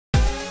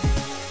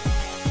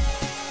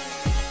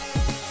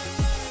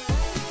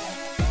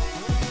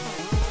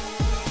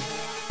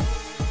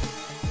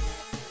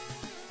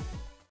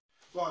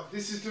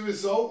this is the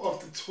result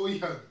of the toy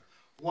hunt.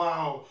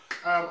 Wow.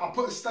 I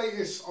put a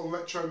status on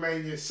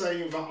Retromania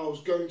saying that I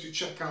was going to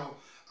check out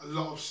a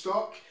lot of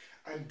stock,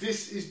 and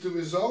this is the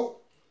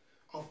result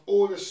of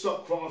all the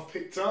stock that I've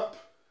picked up.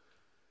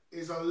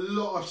 There's a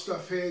lot of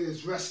stuff here.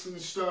 There's wrestling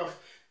stuff,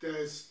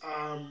 there's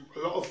a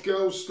lot of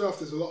girls stuff,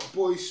 there's a lot of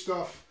boys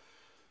stuff.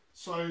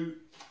 So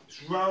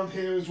it's round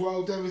here as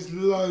well. There is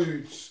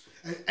loads,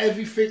 and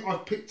everything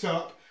I've picked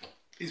up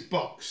is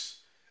boxed.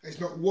 There's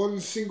not one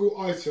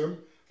single item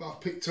that I've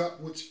picked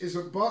up which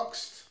isn't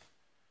boxed.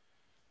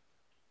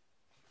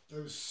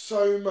 There's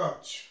so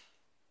much.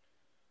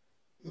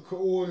 Look at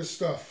all the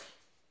stuff.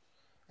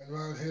 And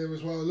around here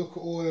as well, look at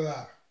all of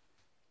that.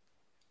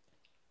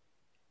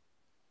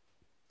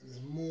 And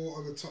there's more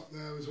on the top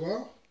there as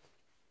well.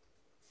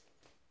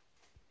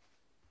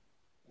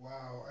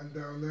 Wow, and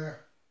down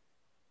there.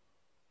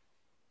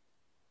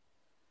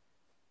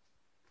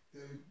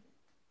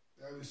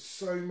 There is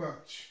so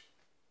much.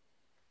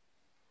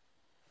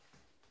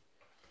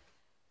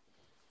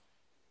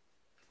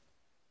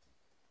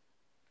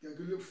 Get a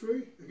good look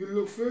through. A good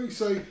look through.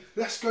 So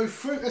let's go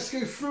through it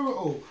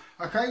all.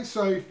 Okay,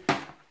 so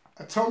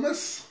a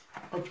Thomas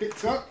I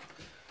picked up,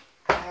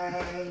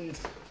 and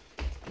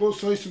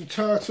also some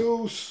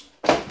turtles.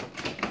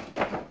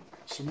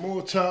 Some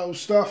more turtle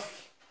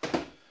stuff.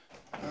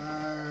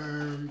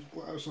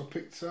 What else I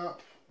picked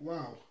up?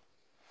 Wow,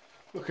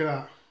 look at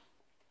that.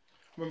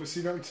 Remember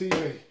seeing that on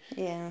TV?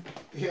 Yeah.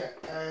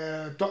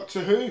 Yeah.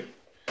 Doctor Who.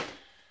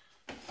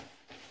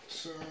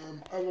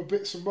 Some other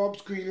bits and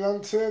bobs. Green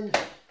Lantern.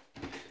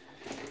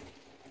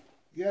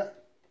 Yeah.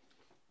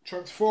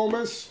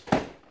 Transformers. I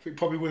think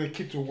probably one of the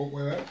kids will want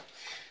one of them.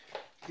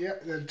 Yeah.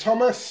 Then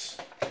Thomas.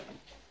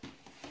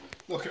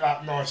 Look at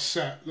that nice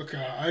set. Look at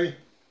that, eh?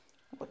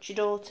 What's your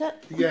daughter?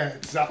 Yeah,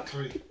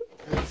 exactly.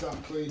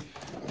 Exactly.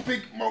 A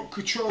big remote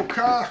control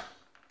car.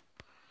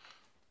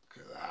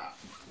 Look at that.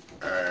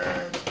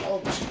 And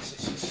oh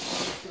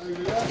Jesus,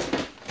 over there.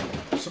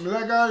 Some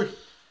Lego.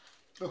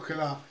 Look at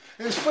that.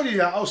 And it's funny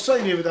that I was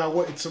saying the other day I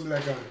wanted some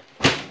Lego.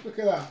 Look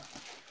at that.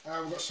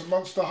 We've got some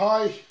Monster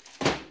High.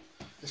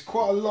 There's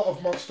quite a lot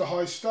of Monster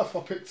High stuff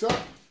I picked up.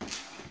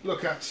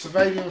 Look at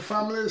Surveilling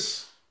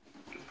Families.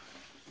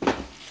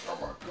 Oh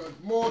my god,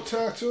 more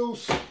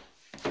turtles.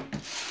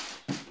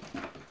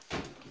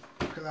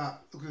 Look at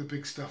that. Look at the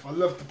big stuff. I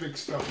love the big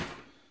stuff.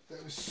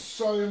 There was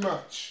so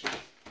much.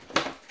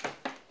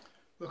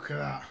 Look at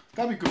that.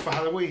 That'd be good for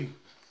Halloween.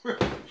 And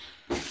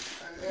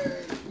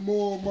then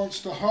more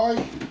Monster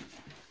High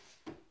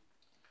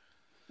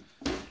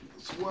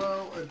as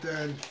well. And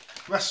then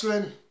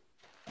wrestling.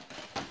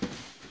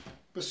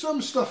 But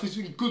some stuff is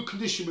in good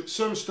condition, but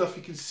some stuff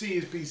you can see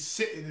has been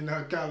sitting in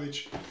her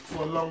garage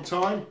for a long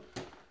time.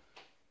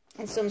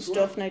 And some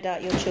stuff, no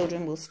doubt, your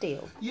children will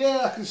steal.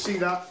 Yeah, I can see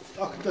that.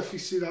 I can definitely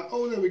see that.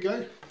 Oh, there we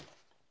go.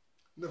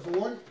 Another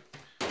one.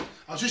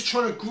 I was just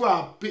trying to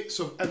grab bits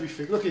of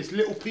everything. Look, it's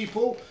Little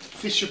People,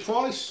 Fisher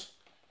Price.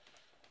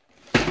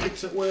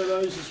 Picked up one of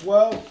those as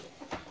well.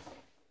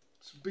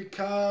 Some big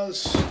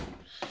cars.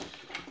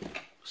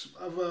 Some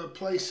other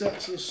play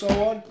sets and so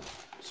on.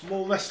 Some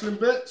more wrestling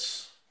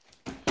bits.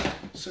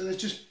 So there's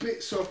just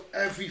bits of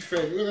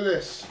everything. Look at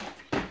this.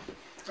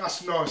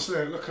 That's nice,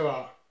 isn't it? Look at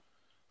that.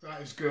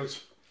 That is good.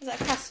 Is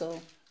that a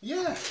castle?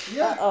 Yeah,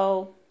 yeah.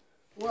 Uh-oh.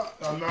 What?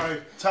 I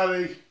know.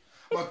 Tally.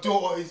 My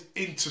daughter is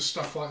into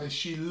stuff like this.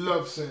 She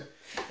loves it.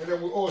 And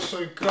then we've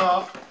also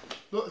got,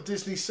 look, a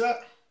Disney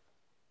set.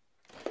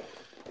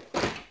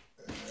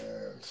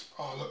 And,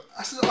 oh, look.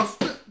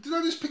 Did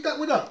I just pick that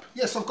one up?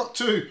 Yes, I've got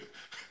two.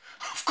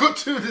 I've got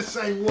two of the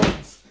same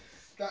ones.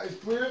 That is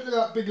brilliant. Look at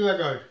that big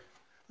Lego.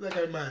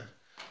 Lego man.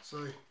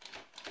 So,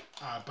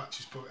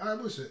 battery's probably,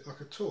 what was it?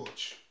 Like a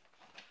torch.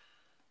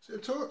 Is it a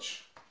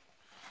torch?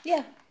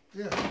 Yeah.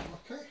 Yeah,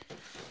 okay.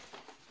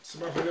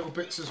 Some other little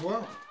bits as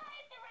well.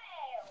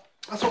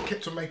 That's what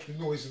kept on making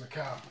noise in the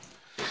car.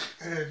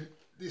 And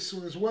this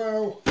one as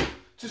well.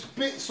 Just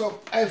bits of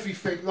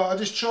everything. Like I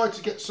just tried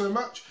to get so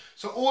much.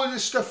 So all of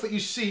this stuff that you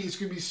see is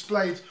going to be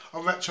displayed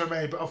on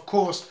Retromania. But of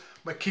course,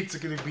 my kids are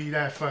going to be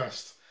there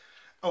first.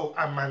 Oh,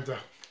 and Amanda.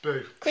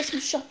 Boo.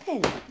 Christmas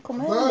shopping.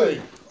 Come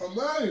early. I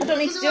know. I don't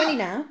need to do any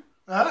now.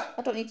 Huh?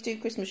 I don't need to do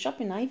Christmas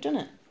shopping now. You've done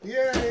it.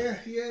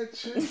 Yeah,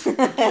 true.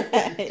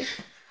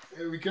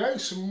 Here we go.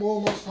 Some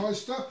more Monster High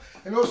stuff.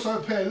 And also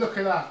up here, look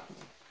at that.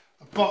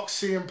 A box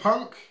CM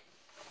Punk.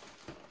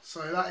 So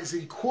that is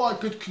in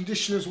quite good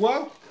condition as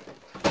well.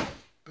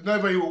 But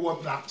nobody will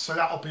want that, so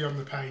that'll be on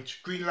the page.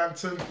 Green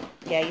Lantern.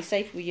 Yeah, you're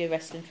safe with your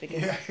wrestling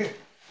figures. Yeah.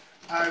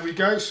 There we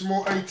go. Some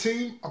more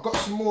A-Team. I've got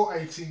some more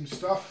A-Team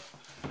stuff.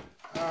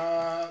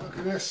 Look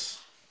at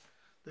this.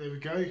 There we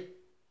go.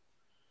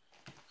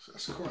 So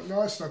that's quite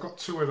nice. And I've got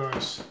two of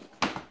those.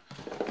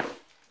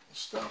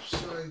 Stuff. So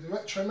the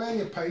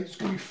Retromania page is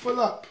going to be full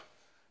up.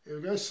 Here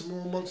we go. Some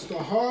more Monster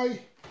High.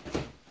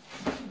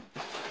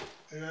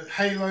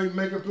 Halo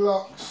Mega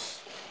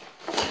Blocks.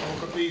 Oh,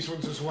 I've got these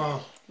ones as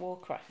well.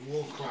 Warcraft.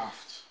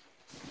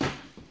 There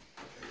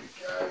we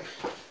go.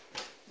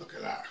 Look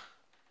at that.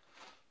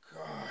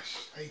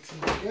 Gosh,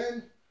 18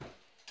 again.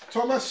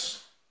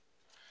 Thomas.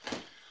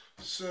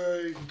 So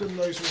you've done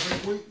those ones,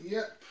 haven't we?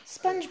 Yep.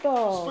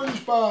 SpongeBob.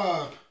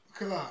 SpongeBob.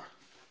 Look at that.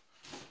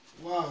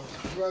 Wow,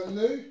 brand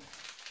new.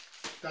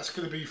 That's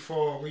going to be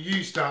for, we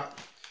use that.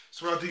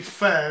 So when I do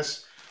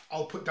fairs,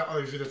 I'll put that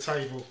over the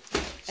table.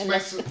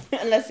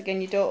 Unless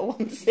again your daughter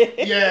wants it.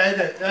 Yeah,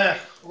 innit? Yeah.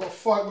 I've got to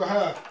fight with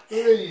her.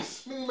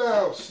 Please. Minnie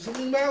Mouse. Is it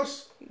Minnie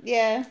Mouse?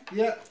 Yeah.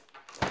 Yeah.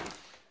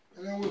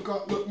 And then we've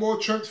got, look, more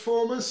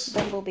Transformers.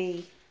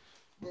 Bumblebee.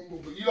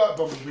 Bumblebee. You like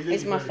Bumblebee, don't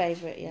It's you? my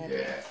favourite, yeah.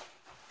 Yeah.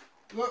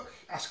 Look,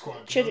 that's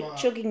quite good. I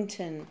like that.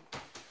 Chuggington.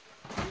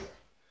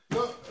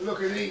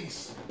 Look at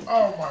these.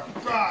 Oh my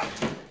god.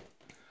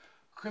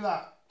 Look at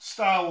that.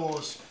 Star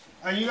Wars.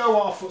 And you know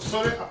what I thought,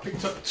 sorry? I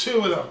picked up 2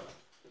 of them.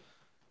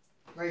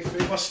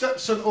 Nathan, my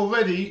stepson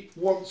already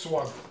wants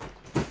one.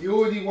 He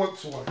already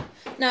wants one.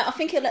 No, I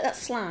think he'll let that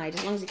slide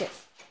as long as he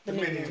gets the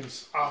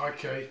Minions. Oh,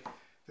 okay.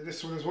 Then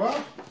this one as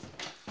well.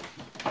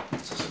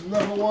 So that's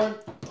another one.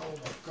 Oh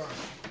my god.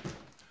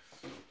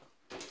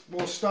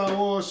 More Star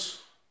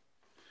Wars.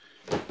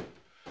 What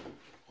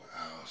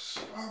else?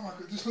 Oh my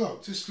god, just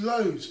look, just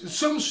loads. And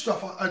some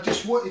stuff I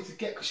just wanted to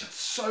get because you had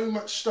so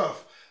much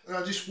stuff. And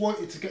I just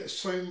wanted to get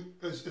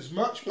as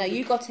much. No,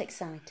 you got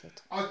excited.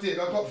 I did.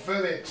 I got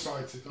very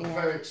excited. I'm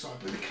very excited.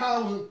 But the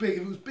car wasn't big. If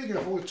it was big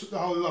enough, I would have took the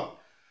whole lot.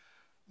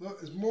 Look,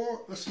 there's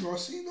more. That's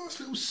nice. See, nice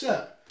little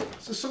set.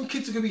 So some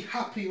kids are going to be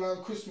happy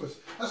around Christmas.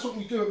 That's what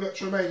we do at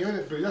Retromania, isn't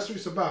it, Boo? That's what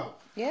it's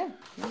about. Yeah.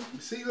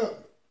 See,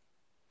 look.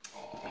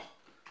 Oh,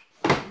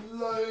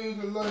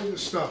 load of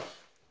stuff.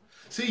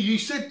 See, you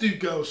said do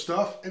girl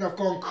stuff, and I've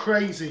gone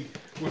crazy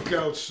with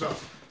girl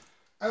stuff.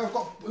 And I've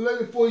got a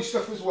load of boy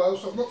stuff as well,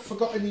 so I've not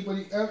forgot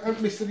anybody, I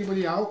haven't missed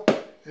anybody out.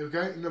 There we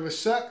go, another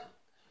set.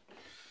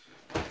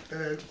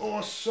 And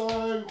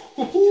also,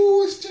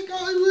 let's check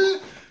out over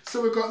here.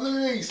 So we've got,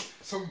 look at these,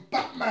 some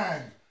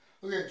Batman.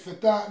 Look at it, for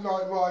Dark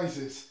Knight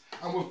Rises.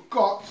 And we've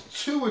got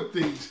 2 of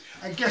these.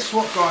 And guess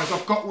what, guys,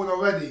 I've got one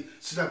already,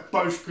 so they're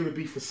both going to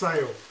be for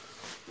sale.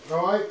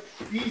 Alright,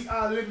 these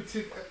are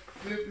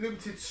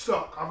limited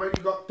stock. I've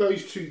only got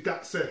those 2,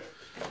 that's it.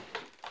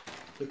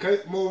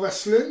 Okay, more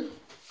wrestling.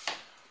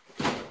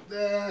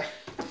 There.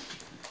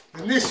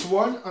 And this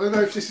one, I don't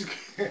know if this is.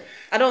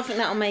 I don't think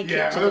that'll make it.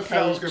 Yeah, to I don't the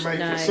think that was page, going to make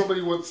no. it.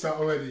 Somebody wants that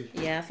already.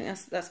 Yeah, I think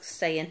that's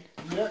staying.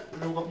 Yeah,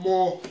 and then we've got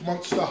more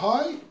Monster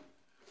High.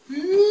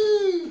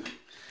 Woo!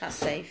 That's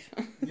safe.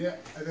 Yeah,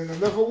 and then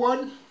another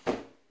one.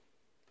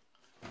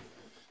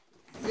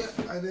 Yeah,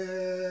 and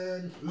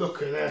then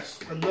look at this,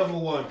 another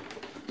one.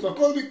 So I've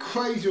got a bit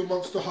crazy with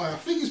Monster High. I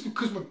think it's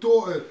because my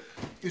daughter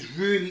is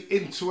really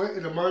into it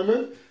in the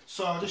moment.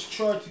 So I just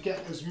tried to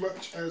get as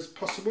much as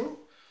possible.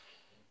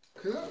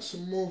 Look at that,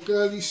 some more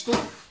girly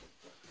stuff.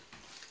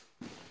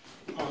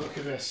 Oh, look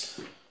at this.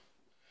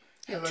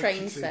 A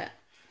train set.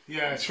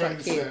 Yeah,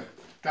 train set.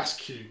 That's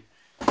cute.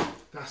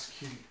 That's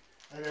cute.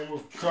 And then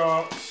we've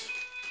got...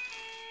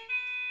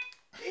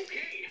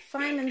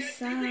 Fine and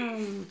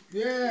Sam.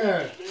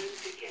 Yeah.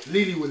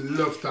 Lily would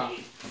love that.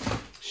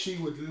 She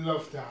would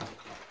love that.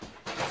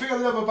 The thing I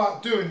love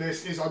about doing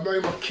this is I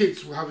know my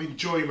kids will have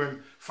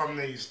enjoyment from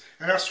these.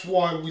 And that's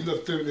why we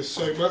love doing this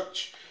so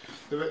much.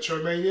 The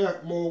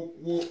Retromania, more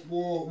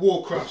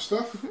Warcraft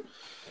stuff.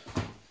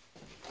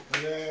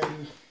 And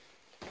then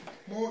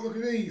more, look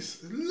at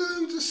these.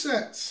 Loads of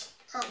sets.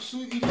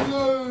 Absolutely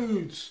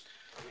loads.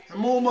 And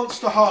more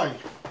Monster High.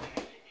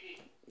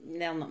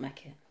 They'll not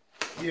make it.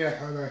 Yeah,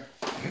 I know.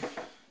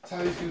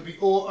 Tally's going to be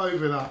all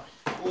over that.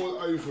 All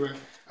over it.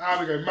 There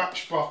we go,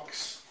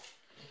 Matchbox.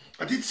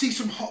 I did see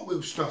some Hot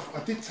Wheels stuff.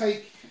 I did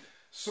take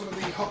some of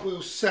the Hot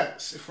Wheels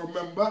sets, if I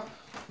remember.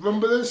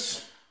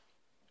 Rumblers.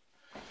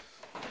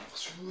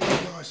 That's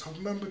really nice. I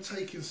remember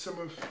taking some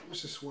of,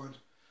 what's this one?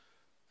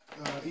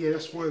 Yeah,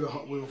 that's one of the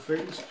Hot Wheel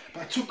things.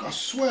 But I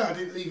swear I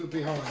didn't leave it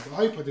behind. I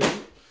hope I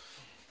didn't.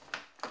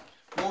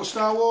 More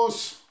Star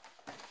Wars.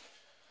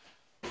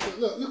 But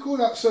look all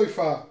that so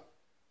far.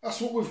 That's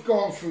what we've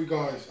gone through,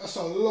 guys. That's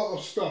a lot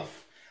of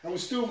stuff. And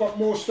we've still got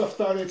more stuff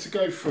down here to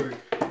go through.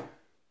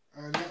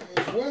 And that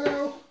as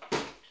well.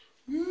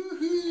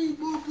 Woohoo!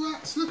 More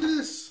brats. Look at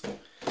this.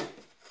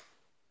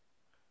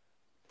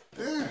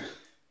 There.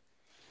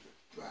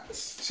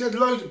 Brats. She had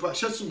loads of brats.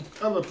 She had some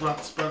other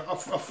brats, but I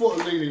thought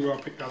of Lily when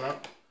I picked that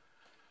up.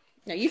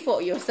 No, you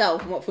thought of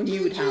yourself and what fun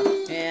you would have.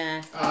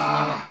 Yeah.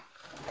 Ah.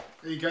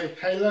 There you go.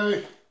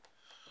 Halo.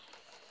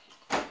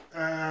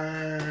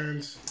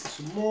 And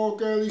some more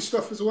girly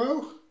stuff as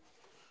well.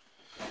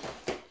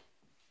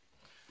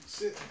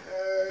 So,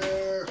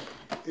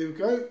 here we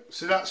go.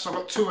 So that's, I've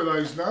got 2 of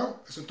those now.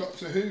 It's a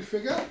Doctor Who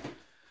figure.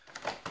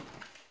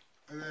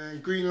 And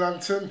then Green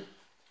Lantern.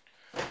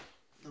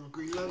 Another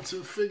Green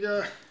Lantern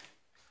figure.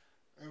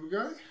 There we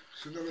go.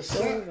 So another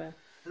set. And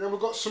then we've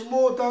got some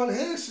more down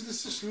here. So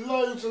there's just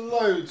loads and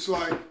loads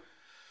like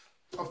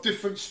of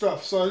different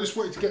stuff. So I just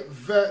wanted to get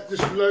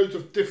just loads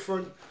of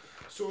different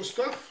sort of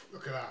stuff.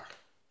 Look at that.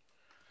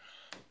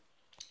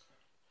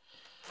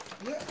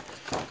 Yeah.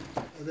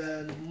 And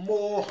then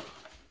more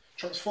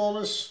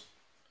Transformers.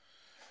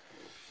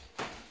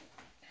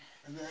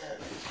 And then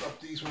we've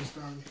got these ones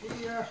down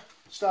here.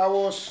 Star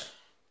Wars.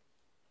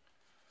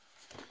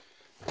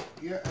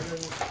 Yeah, and then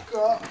we've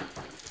got,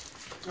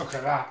 look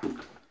at that, Another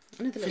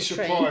little Fisher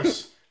tree.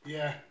 Price.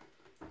 Yeah,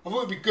 I thought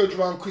it'd be good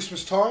around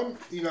Christmas time.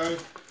 You know,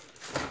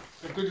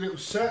 they're good little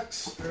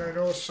sets. And then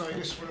also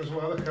this one as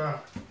well. Look at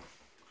that,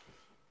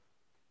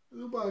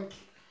 little bug,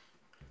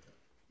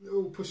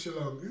 little push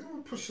along.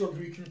 Little push along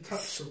where you can attach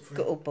something.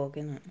 Good old bug,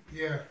 isn't it?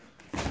 Yeah.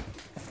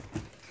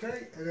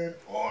 Okay, and then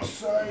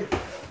also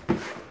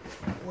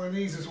one of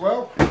these as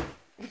well.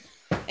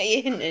 Are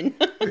you hinting?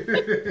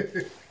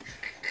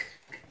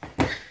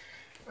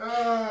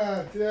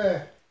 Ah,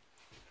 yeah.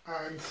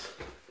 And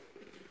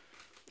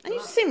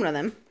you've seen one of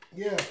them?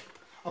 yeah,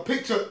 I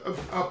picked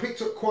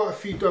up quite a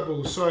few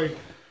doubles, so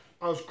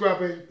I was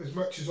grabbing as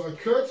much as I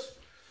could.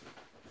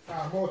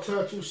 More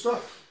turtle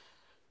stuff.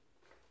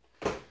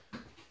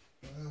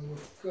 And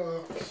we've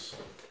got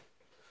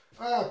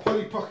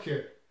Polly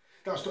Pocket.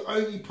 That's the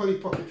only Polly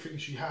Pocket thing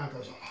she had. I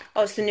was like,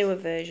 Oh, it's the newer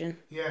version.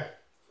 yeah,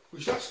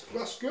 which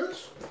that's good.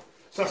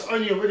 So that's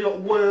only already got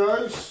one of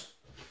those.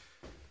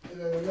 And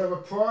then another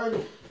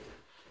Prime.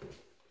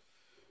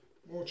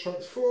 More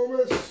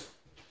Transformers.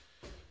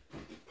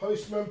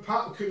 Postman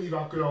Pat. We couldn't leave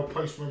our good old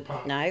Postman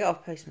Pat. No, I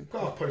got a postman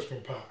pack. Got a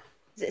Postman Pat.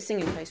 Is it a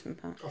singing postman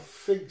pack? I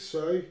think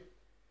so.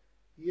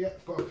 Yeah,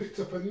 but I picked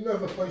up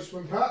another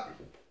Postman Pat.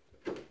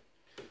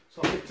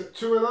 So I picked up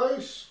two of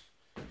those.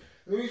 And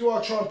the reason why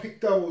I try and pick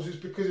doubles is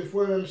because if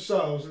one of them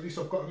sells, at least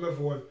I've got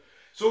another one.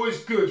 It's always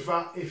good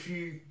that if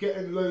you get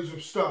in loads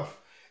of stuff,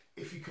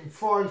 if you can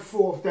find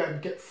four of them,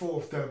 get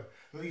four of them.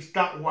 At least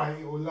that way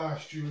it will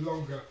last you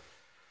longer.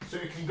 So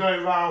it can go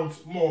around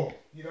more,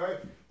 you know.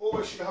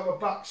 Always should have a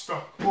back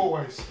stock,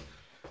 always.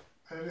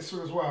 And this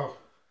one as well.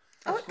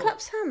 Oh, it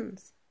claps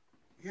hands.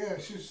 Yeah,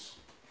 she's,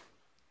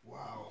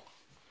 wow.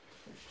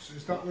 So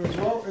there's that one as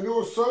well. And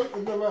also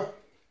another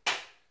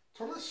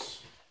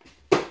Thomas.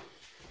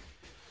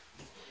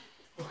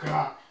 Look at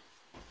that.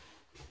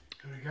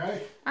 There we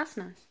go. That's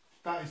nice.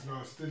 That is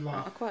nice. I did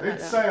like. I quite I did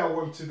like say I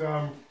wanted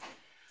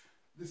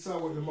This I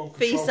wanted the remote For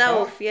control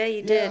yourself, pack. yeah,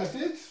 you did. Yeah, I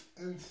did.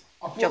 And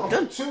I've Job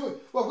done. got two.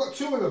 Well, I've got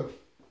two of them.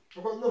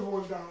 I've got another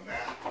one down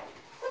there.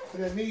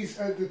 And then these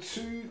are the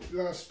two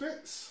last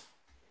bits.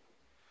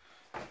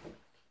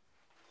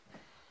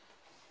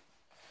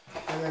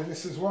 And then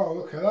this as well.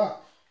 Look at that.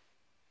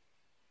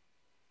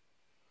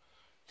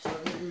 So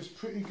it was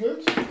pretty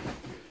good.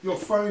 Your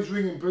phone's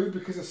ringing, boo,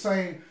 because they're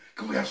saying,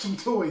 "Can we have some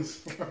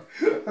toys?" But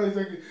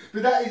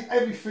that is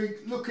everything.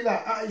 Look at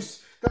that. That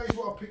is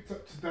what I picked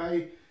up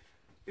today.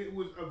 It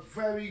was a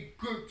very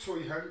good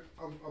toy hunt.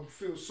 I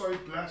feel so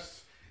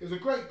blessed. It was a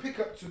great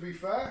pickup, to be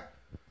fair.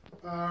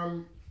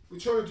 We're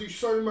trying to do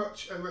so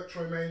much at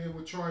Retromania.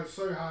 We're trying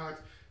so hard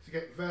to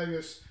get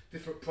various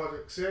different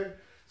products in.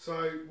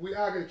 So we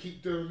are going to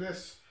keep doing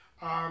this.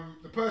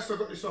 The person I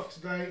got this off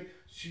today,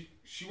 she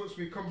wants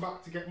me to come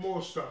back to get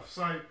more stuff.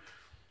 So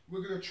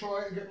we're going to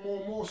try and get more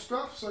and more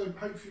stuff. So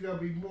hopefully there'll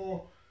be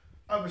more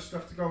other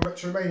stuff to go on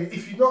Retromania.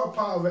 If you're not a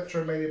part of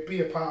Retromania,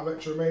 be a part of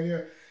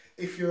Retromania.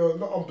 If you're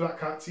not on Black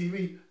Hat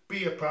TV,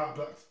 be a part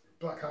of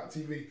Black Hat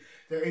TV.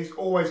 There is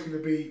always going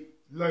to be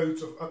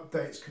loads of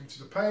updates come to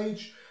the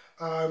page.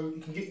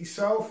 You can get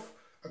yourself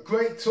a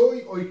great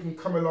toy, or you can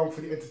come along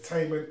for the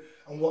entertainment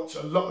and watch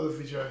a lot of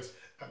the videos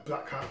at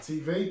Black Hat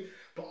TV.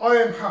 But I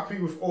am happy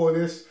with all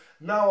this.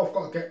 Now I've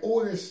got to get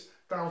all this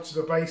down to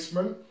the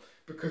basement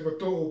because my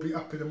daughter will be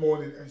up in the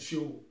morning and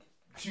she'll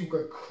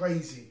go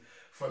crazy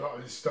for a lot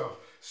of this stuff.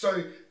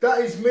 So that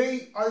is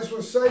me. I just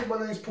want to say my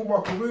name is Paul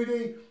Michael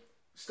Rudy.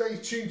 Stay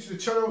tuned to the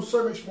channel,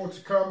 so much more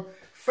to come.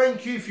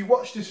 Thank you if you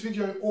watched this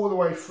video all the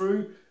way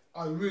through.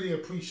 I really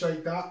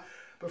appreciate that.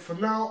 But for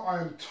now,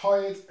 I am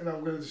tired and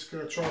I'm just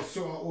going to try and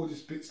sort out all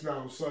these bits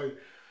now. So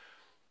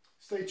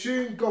stay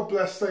tuned. God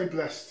bless. Stay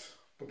blessed.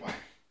 Bye-bye.